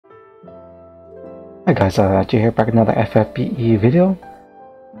Hi guys, Jay here back with another FFBE video.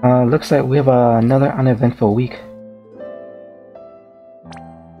 Looks like we have another uneventful week.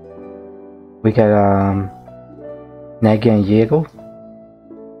 We got Nagi and Diego,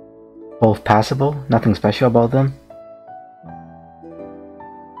 both passable, nothing special about them.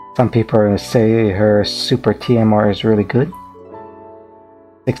 Some people say her super TMR is really good.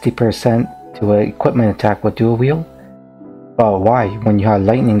 60% to an equipment attack with dual wheel. But why when you have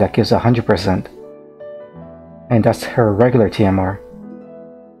lightning that gives 100%? And that's her regular TMR.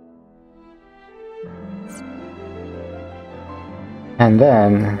 And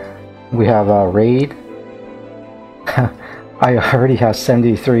then we have a raid. I already have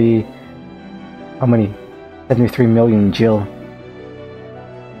 73. How many? 73 million Jill.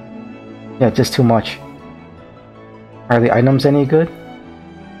 Yeah, just too much. Are the items any good?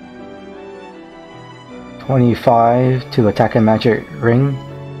 25 to attack a magic ring.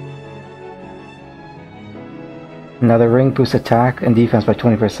 Another ring boosts attack and defense by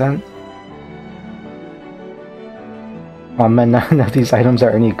 20%. Oh man, none of these items are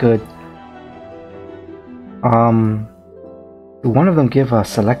any good. Do one of them give a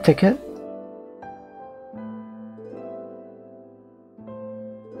select ticket?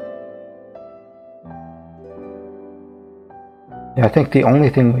 Yeah, I think the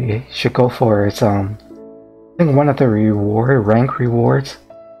only thing we should go for is I think one of the rank rewards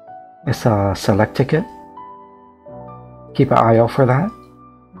is a select ticket. Keep an eye out for that.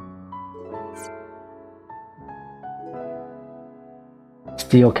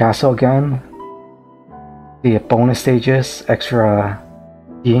 Steel Castle again. The bonus stages, extra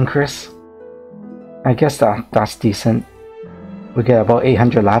increase. I guess that's decent. We get about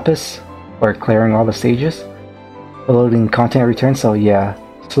 800 lapis for clearing all the stages. Loading content return, so yeah,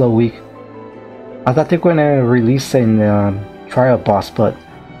 slow week. I thought they were gonna release in trial boss, but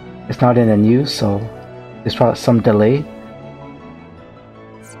it's not in the news, so there's probably some delay.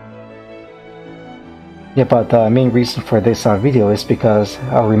 Yeah, but the main reason for this video is because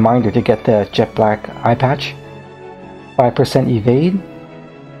a reminder to get the jet black eye patch. 5% evade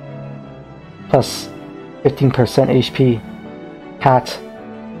plus 15% HP hat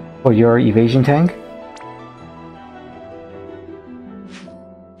for your evasion tank.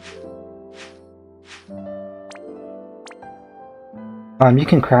 You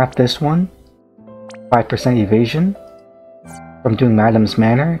can craft this one, 5% evasion from doing Madam's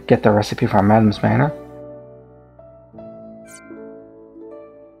Manor. Get the recipe from Madam's Manor.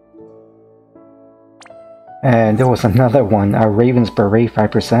 And there was another one, Raven's Beret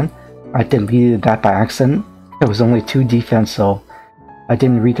 5%. I deleted that by accident. It was only 2 defense, so I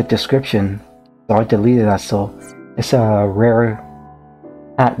didn't read the description. So I deleted that, so it's a rare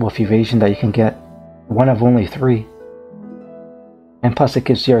hat with evasion that you can get. One of only 3. And plus it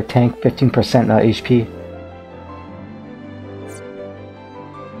gives your tank 15% HP.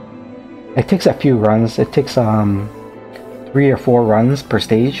 It takes a few runs. It takes 3 or 4 runs per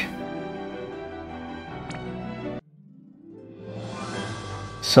stage.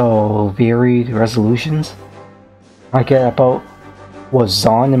 So varied resolutions. I get about, with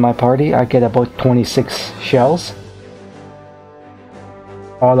Zon in my party, I get about 26 shells.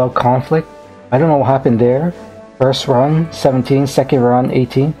 All out conflict. I don't know what happened there. First run 17, second run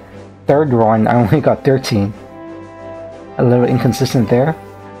 18, third run I only got 13. A little inconsistent there.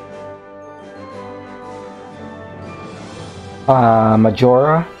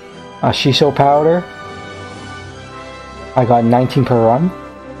 Majora, Shisho powder. I got 19 per run.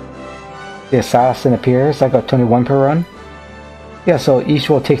 The assassin appears, I got 21 per run. Yeah, so each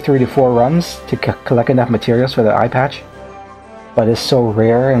will take 3 to 4 runs to collect enough materials for the eye patch. But it's so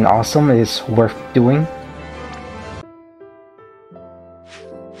rare and awesome, it's worth doing.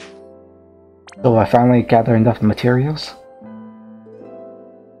 So I finally gathered enough materials.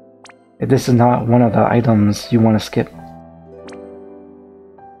 This is not one of the items you want to skip.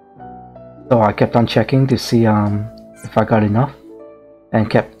 So I kept on checking to see if I got enough, and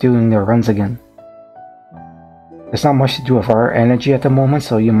kept doing the runs again. There's not much to do with our energy at the moment,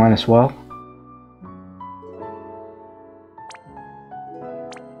 so you might as well.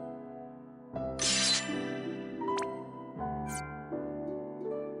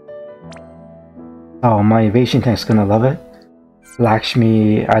 Oh, my evasion tank's gonna love it.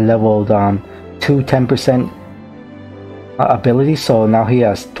 Lakshmi, I leveled 2 10% ability, so now he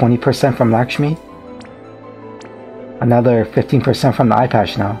has 20% from Lakshmi. Another 15% from the eye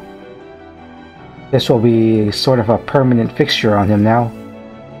patch now. This will be sort of a permanent fixture on him now,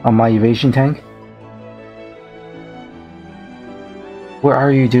 on my evasion tank. Where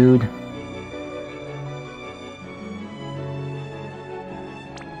are you, dude?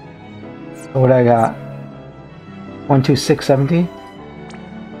 So what I got? 12670.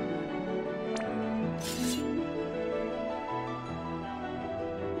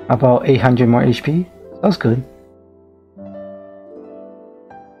 About 800 more HP. That's good.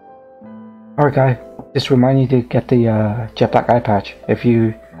 Alright guy, just remind you to get the jetpack eye patch if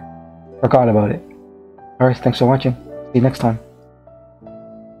you forgot about it. Alright, thanks for watching. See you next time.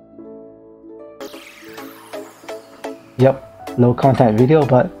 Yep, low content video,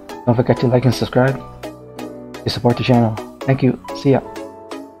 but don't forget to like and subscribe to support the channel. Thank you. See ya.